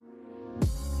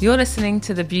You're listening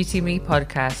to the Beauty Me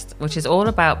podcast, which is all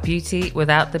about beauty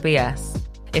without the BS.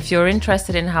 If you're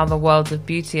interested in how the worlds of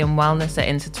beauty and wellness are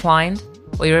intertwined,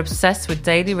 or you're obsessed with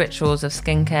daily rituals of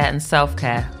skincare and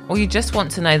self-care, or you just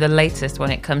want to know the latest when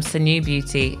it comes to new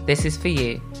beauty, this is for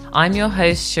you. I'm your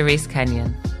host, Charisse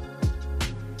Kenyon.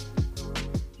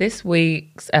 This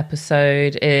week's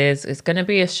episode is going to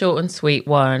be a short and sweet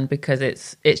one because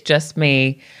it's just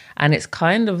me, and it's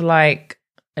kind of like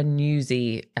a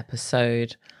newsy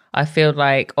episode. I feel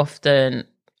like often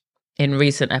in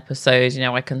recent episodes,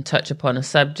 I can touch upon a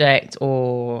subject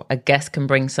or a guest can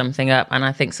bring something up, and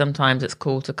I think sometimes it's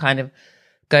cool to kind of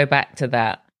go back to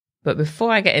that. But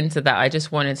before I get into that, I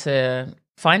just wanted to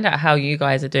find out how you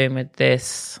guys are doing with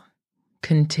this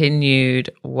continued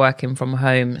working from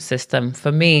home system.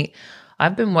 For me,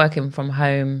 I've been working from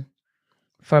home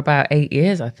for about 8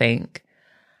 years, I think.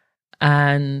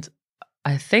 And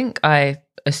I think I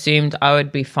assumed I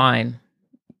would be fine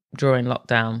during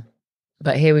lockdown.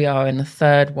 But here we are in the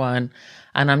third one.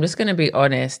 And I'm just going to be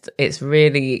honest, it's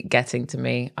really getting to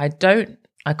me. I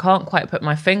can't quite put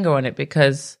my finger on it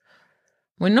because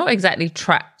we're not exactly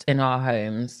trapped in our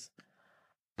homes.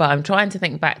 But I'm trying to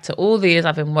think back to all the years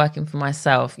I've been working for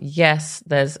myself. Yes,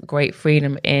 there's great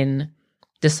freedom in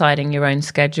deciding your own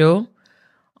schedule.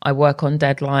 I work on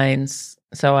deadlines,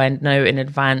 so I know in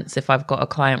advance if I've got a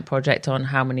client project on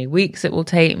how many weeks it will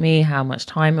take me, how much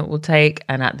time it will take.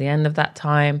 And at the end of that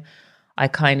time, I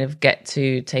kind of get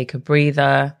to take a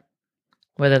breather,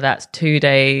 whether that's 2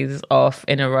 days off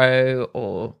in a row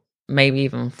or maybe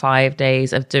even 5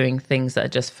 days of doing things that are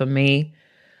just for me.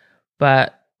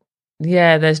 But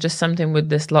yeah, there's just something with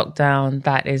this lockdown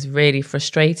that is really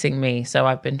frustrating me. So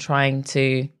I've been trying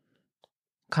to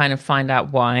kind of find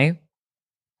out why.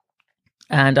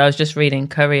 And I was just reading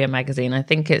Courier magazine. I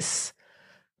think it's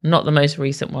not the most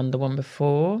recent one, the one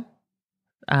before.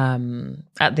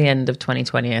 At the end of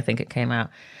 2020, I think it came out.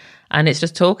 And it's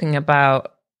just talking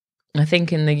about, I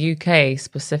think in the UK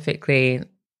specifically,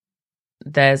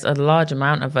 there's a large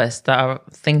amount of us that are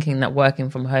thinking that working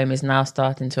from home is now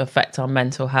starting to affect our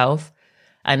mental health,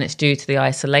 and it's due to the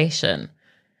isolation.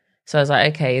 So I was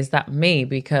like, okay, is that me?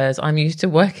 Because I'm used to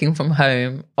working from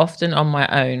home, often on my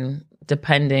own,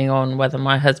 depending on whether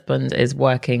my husband is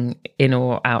working in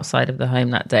or outside of the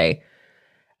home that day.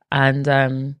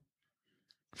 And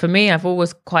for me, I've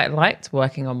always quite liked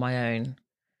working on my own.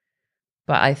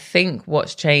 But I think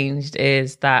what's changed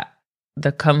is that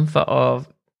the comfort of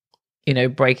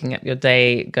breaking up your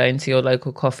day, going to your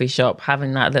local coffee shop,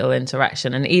 having that little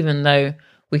interaction. And even though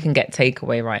we can get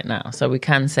takeaway right now, so we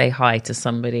can say hi to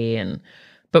somebody,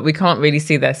 but we can't really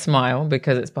see their smile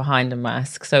because it's behind a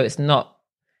mask. So it's not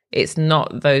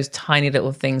those tiny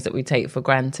little things that we take for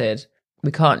granted.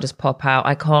 We can't just pop out.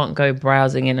 I can't go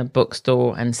browsing in a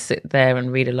bookstore and sit there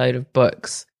and read a load of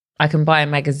books. I can buy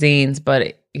magazines,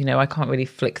 but I can't really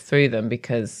flick through them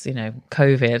because,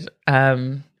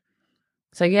 COVID.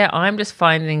 So yeah, I'm just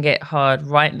finding it hard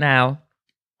right now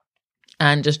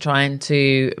and just trying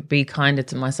to be kinder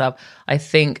to myself. I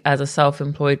think as a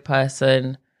self-employed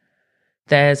person,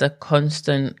 there's a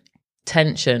constant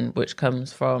tension which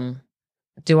comes from,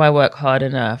 do I work hard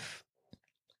enough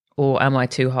or am I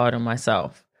too hard on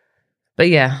myself? But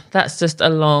yeah, that's just a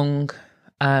long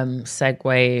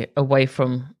segue away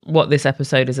from what this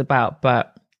episode is about.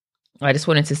 But I just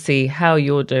wanted to see how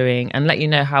you're doing and let you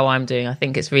know how I'm doing. I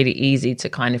think it's really easy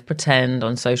to kind of pretend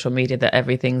on social media that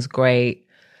everything's great.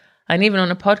 And even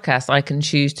on a podcast, I can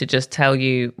choose to just tell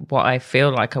you what I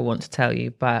feel like I want to tell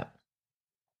you. But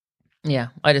yeah,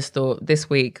 I just thought this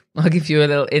week I'll give you a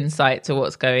little insight to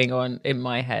what's going on in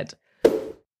my head.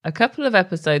 A couple of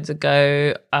episodes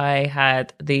ago, I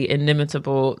had the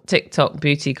inimitable TikTok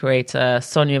beauty creator,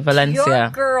 Sonia Valencia. Your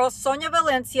girl, Sonia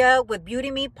Valencia, with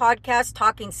Beauty Me Podcast,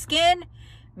 talking skin,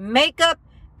 makeup,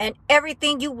 and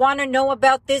everything you want to know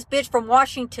about this bitch from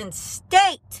Washington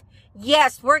State.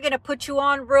 Yes, we're going to put you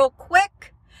on real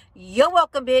quick. You're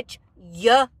welcome, bitch.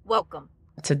 You're welcome.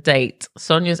 To date,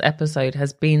 Sonia's episode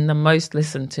has been the most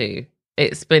listened to.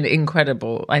 It's been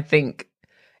incredible. I think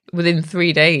within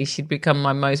 3 days, she'd become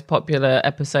my most popular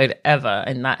episode ever,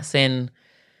 and that's in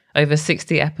over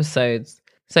 60 episodes.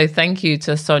 So thank you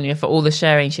to Sonia for all the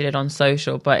sharing she did on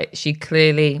social, but she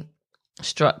clearly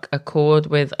struck a chord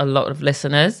with a lot of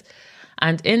listeners.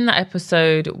 And in that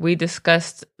episode, we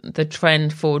discussed the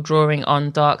trend for drawing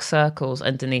on dark circles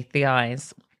underneath the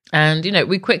eyes. And,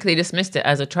 we quickly dismissed it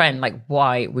as a trend. Like,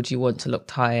 why would you want to look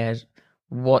tired?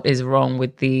 What is wrong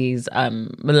with these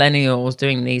millennials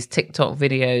doing these TikTok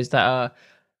videos that are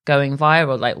going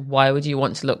viral? Like, why would you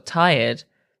want to look tired?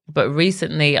 But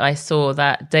recently I saw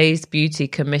that Dazed Beauty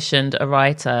commissioned a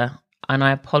writer and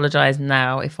I apologize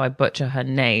now if I butcher her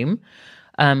name,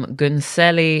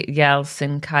 Gunseli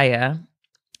Yalcinkaya.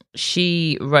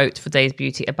 She wrote for Dazed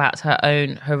Beauty about her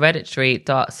own hereditary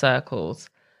dark circles.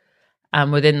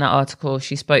 And within that article,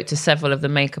 she spoke to several of the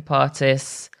makeup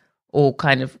artists, all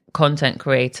kind of content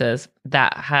creators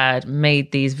that had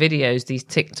made these videos, these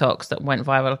TikToks that went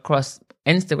viral across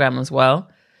Instagram as well.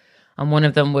 And one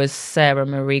of them was Sarah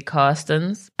Marie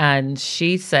Carstens. And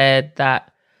she said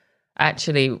that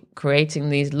actually creating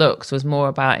these looks was more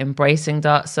about embracing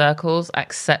dark circles,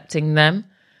 accepting them.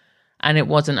 And it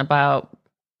wasn't about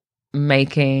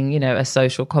making, a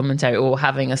social commentary or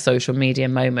having a social media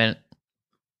moment.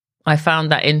 I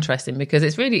found that interesting because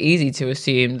it's really easy to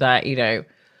assume that,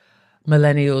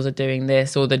 millennials are doing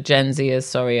this, or the Gen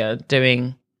Zers, are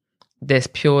doing this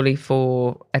purely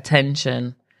for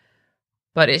attention.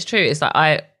 But it's true. It's like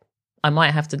I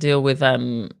might have to deal with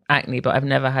acne, but I've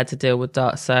never had to deal with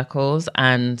dark circles.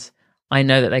 And I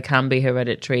know that they can be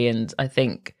hereditary. And I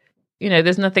think,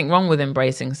 there's nothing wrong with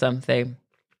embracing something.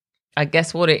 I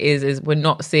guess what it is we're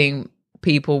not seeing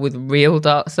people with real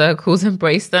dark circles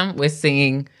embrace them. We're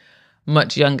seeing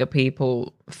much younger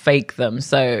people fake them.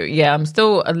 So yeah, I'm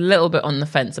still a little bit on the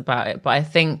fence about it, but I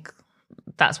think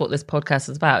that's what this podcast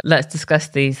is about. Let's discuss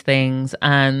these things,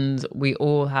 and we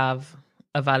all have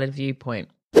a valid viewpoint.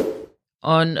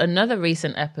 On another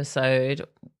recent episode,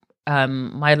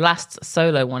 my last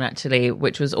solo one actually,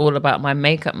 which was all about my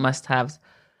makeup must-haves,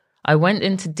 I went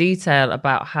into detail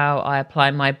about how I apply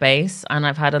my base, and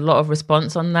I've had a lot of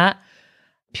response on that,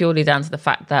 purely down to the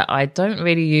fact that I don't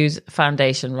really use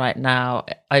foundation right now.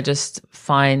 I just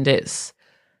find it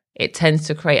tends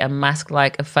to create a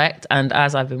mask-like effect, and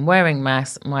as I've been wearing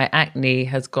masks, my acne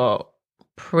has got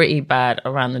pretty bad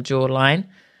around the jawline.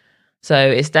 So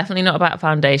it's definitely not about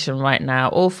foundation right now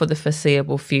or for the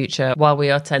foreseeable future, while we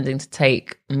are tending to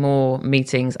take more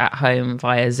meetings at home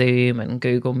via Zoom and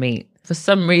Google Meet. For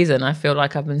some reason, I feel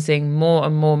like I've been seeing more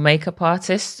and more makeup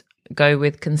artists go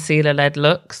with concealer-led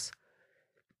looks.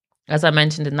 As I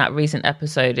mentioned in that recent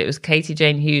episode, it was Katie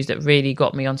Jane Hughes that really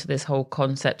got me onto this whole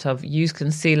concept of use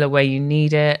concealer where you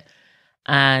need it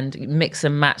and mix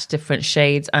and match different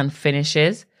shades and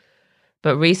finishes.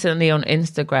 But recently on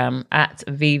Instagram, at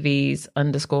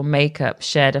VVs_makeup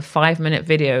shared a 5-minute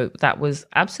video that was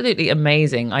absolutely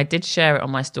amazing. I did share it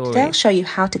on my story. Today I'll show you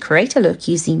how to create a look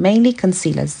using mainly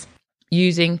concealers.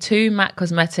 Using 2 MAC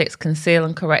Cosmetics Conceal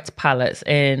and Correct palettes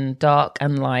in dark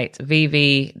and light,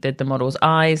 VV did the model's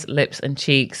eyes, lips and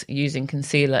cheeks using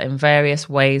concealer in various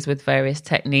ways with various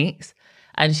techniques.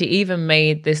 And she even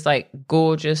made this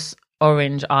gorgeous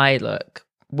orange eye look,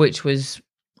 which was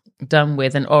done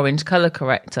with an orange color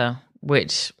corrector,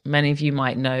 which many of you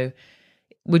might know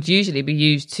would usually be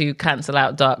used to cancel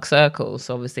out dark circles.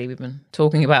 Obviously, we've been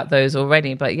talking about those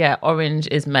already. But yeah, orange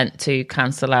is meant to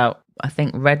cancel out, I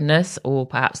think, redness or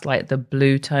perhaps the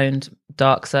blue toned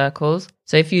dark circles.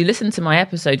 So if you listen to my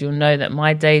episode, you'll know that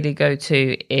my daily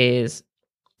go-to is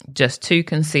just 2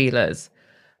 concealers.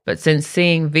 But since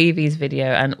seeing Vivi's video,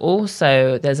 and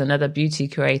also there's another beauty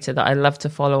creator that I love to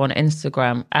follow on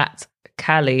Instagram at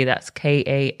Kali, that's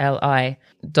KALI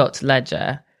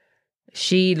 .ledger.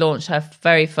 She launched her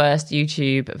very first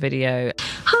YouTube video.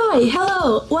 Hi,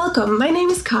 hello, welcome. My name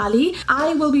is Kali.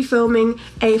 I will be filming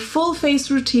a full face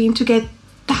routine to get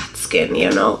that skin,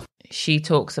 She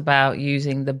talks about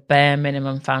using the bare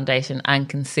minimum foundation and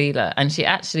concealer, and she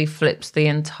actually flips the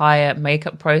entire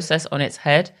makeup process on its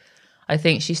head. I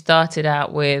think she started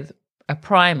out with a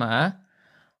primer,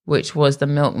 which was the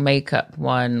Milk Makeup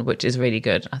one, which is really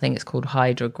good. I think it's called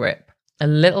Hydra Grip. A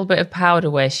little bit of powder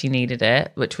where she needed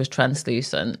it, which was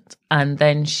translucent. And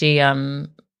then she,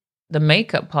 the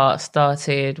makeup part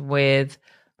started with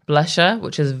blusher,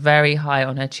 which is very high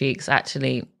on her cheeks,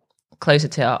 actually closer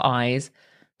to her eyes.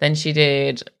 Then she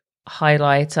did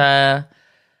highlighter.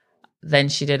 Then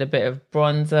she did a bit of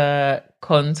bronzer,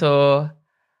 contour.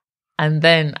 And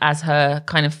then as her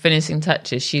kind of finishing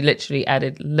touches, she literally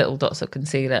added little dots of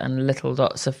concealer and little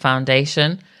dots of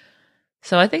foundation.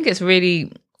 So I think it's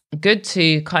really good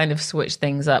to kind of switch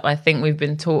things up. I think we've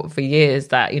been taught for years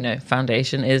that,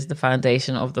 foundation is the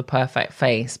foundation of the perfect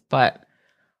face. But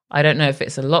I don't know if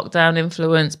it's a lockdown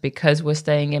influence because we're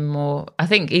staying in more. I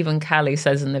think even Kali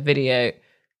says in the video,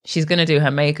 she's going to do her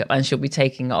makeup and she'll be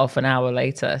taking it off an hour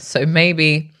later. So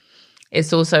maybe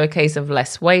it's also a case of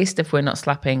less waste if we're not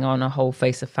slapping on a whole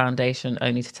face of foundation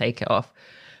only to take it off.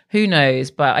 Who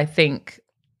knows? But I think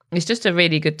it's just a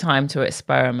really good time to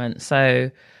experiment. So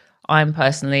I'm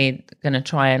personally going to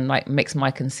try and mix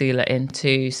my concealer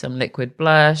into some liquid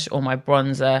blush or my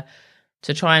bronzer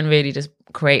to try and really just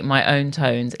create my own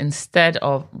tones instead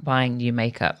of buying new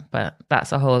makeup. But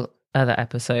that's a whole other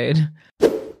episode.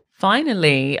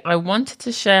 Finally, I wanted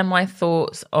to share my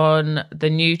thoughts on the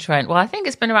new trend. Well, I think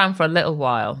it's been around for a little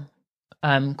while,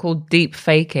 called deep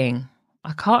faking.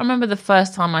 I can't remember the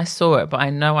first time I saw it, but I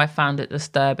know I found it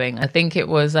disturbing. I think it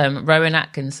was Rowan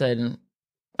Atkinson,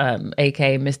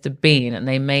 aka Mr. Bean, and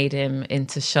they made him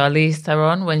into Charlize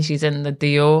Theron when she's in the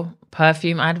Dior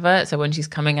perfume advert. So when she's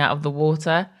coming out of the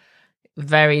water,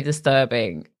 very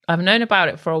disturbing. I've known about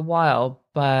it for a while,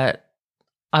 but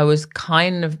I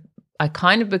kind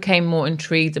of became more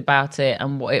intrigued about it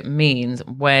and what it means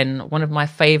when one of my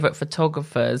favorite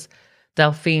photographers,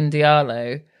 Delphine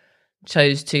Diallo,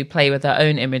 chose to play with her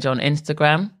own image on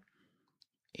Instagram.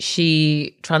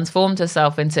 She transformed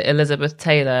herself into Elizabeth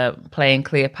Taylor playing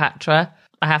Cleopatra.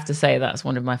 I have to say that's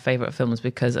one of my favorite films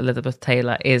because Elizabeth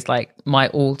Taylor is like my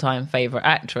all-time favorite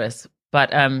actress.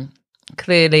 But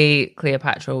clearly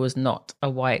Cleopatra was not a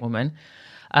white woman.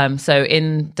 So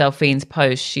in Delphine's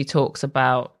post, she talks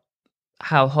about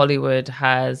how Hollywood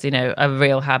has, a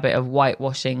real habit of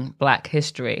whitewashing Black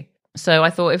history. So I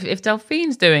thought if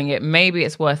Delphine's doing it, maybe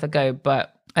it's worth a go.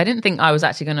 But I didn't think I was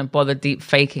actually going to bother deep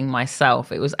faking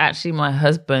myself. It was actually my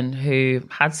husband who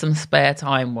had some spare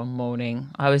time one morning.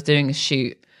 I was doing a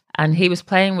shoot and he was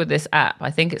playing with this app.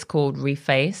 I think it's called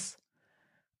Reface.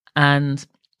 And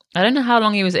I don't know how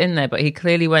long he was in there, but he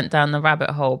clearly went down the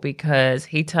rabbit hole because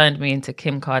he turned me into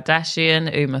Kim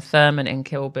Kardashian, Uma Thurman in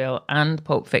Kill Bill and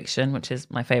Pulp Fiction, which is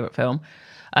my favorite film.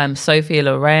 Sophia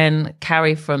Loren,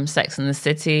 Carrie from Sex and the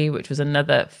City, which was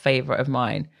another favorite of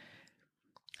mine.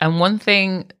 And one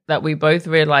thing that we both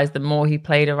realized the more he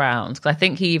played around, because I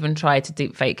think he even tried to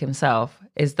deep fake himself,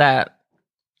 is that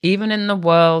even in the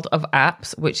world of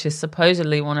apps, which is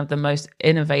supposedly one of the most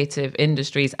innovative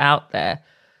industries out there,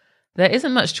 there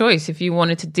isn't much choice if you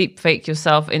wanted to deep fake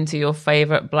yourself into your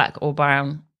favorite Black or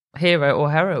brown hero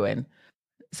or heroine.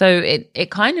 So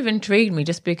it kind of intrigued me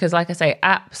just because, like I say,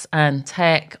 apps and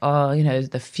tech are,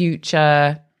 the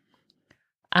future.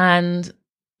 And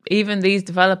even these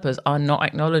developers are not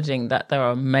acknowledging that there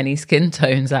are many skin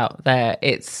tones out there.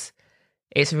 It's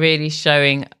really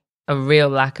showing a real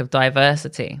lack of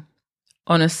diversity.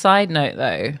 On a side note,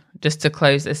 though, just to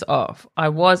close this off, I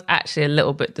was actually a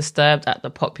little bit disturbed at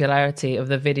the popularity of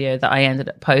the video that I ended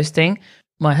up posting.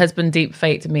 My husband deep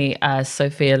faked me as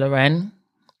Sophia Loren,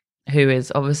 who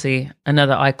is obviously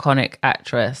another iconic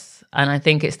actress. And I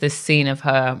think it's this scene of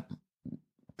her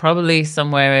probably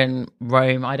somewhere in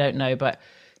Rome, I don't know, but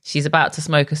she's about to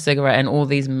smoke a cigarette and all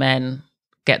these men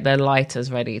get their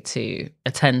lighters ready to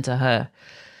attend to her.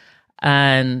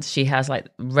 And she has like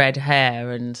red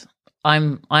hair, and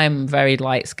I'm very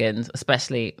light skinned,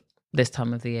 especially this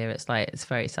time of the year. It's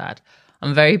very sad.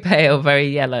 I'm very pale, very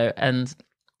yellow. And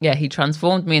yeah, he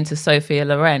transformed me into Sophia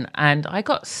Loren, and I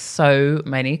got so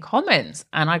many comments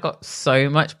and I got so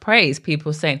much praise.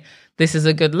 People saying, "This is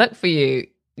a good look for you.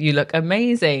 You look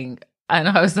amazing." And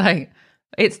I was like,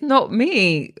 it's not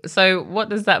me. So what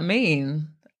does that mean?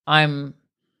 I'm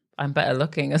better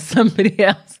looking as somebody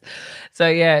else. So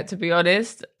yeah, to be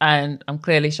honest, and I'm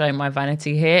clearly showing my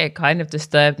vanity here, it kind of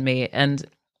disturbed me. And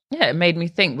yeah, it made me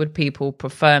think, would people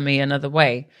prefer me another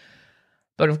way?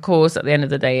 But of course, at the end of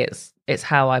the day, it's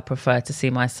how I prefer to see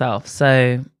myself.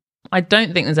 So I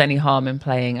don't think there's any harm in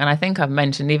playing. And I think I've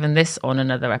mentioned even this on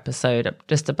another episode,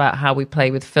 just about how we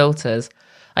play with filters.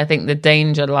 I think the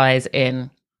danger lies in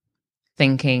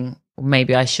thinking,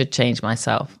 maybe I should change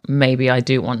myself. Maybe I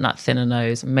do want that thinner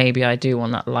nose. Maybe I do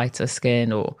want that lighter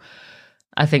skin. Or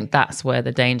I think that's where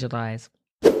the danger lies.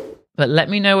 But let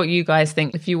me know what you guys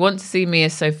think. If you want to see me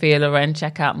as Sophia Loren,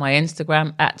 check out my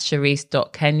Instagram at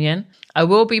Charisse.Kenyon. I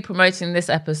will be promoting this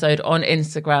episode on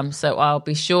Instagram, so I'll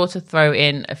be sure to throw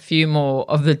in a few more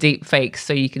of the deep fakes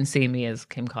so you can see me as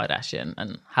Kim Kardashian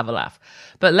and have a laugh.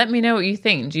 But let me know what you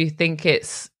think. Do you think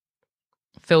it's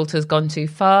filters gone too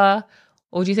far?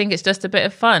 Or do you think it's just a bit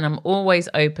of fun? I'm always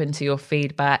open to your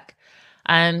feedback.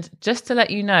 And just to let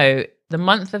you know, the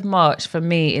month of March for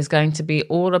me is going to be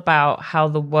all about how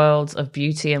the worlds of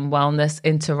beauty and wellness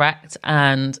interact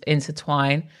and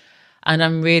intertwine. And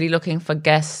I'm really looking for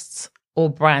guests or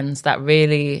brands that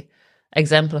really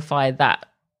exemplify that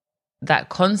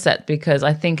concept, because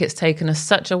I think it's taken us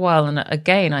such a while. And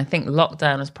again, I think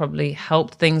lockdown has probably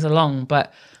helped things along.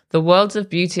 But the worlds of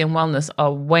beauty and wellness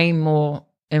are way more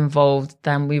involved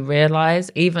than we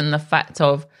realize. Even the fact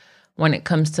of when it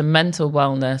comes to mental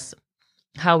wellness,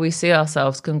 how we see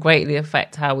ourselves can greatly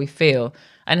affect how we feel,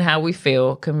 and how we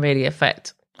feel can really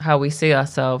affect how we see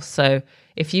ourselves. So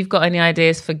if you've got any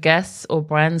ideas for guests or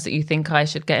brands that you think I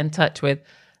should get in touch with,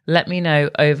 let me know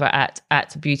over at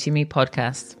Beauty Me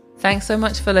Podcast. Thanks so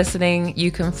much for listening.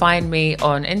 You can find me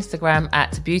on Instagram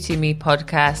at Beauty Me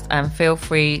Podcast, and feel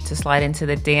free to slide into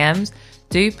the DMs.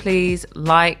 Do please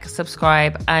like,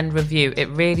 subscribe, and review. It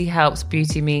really helps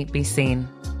Beauty Me be seen.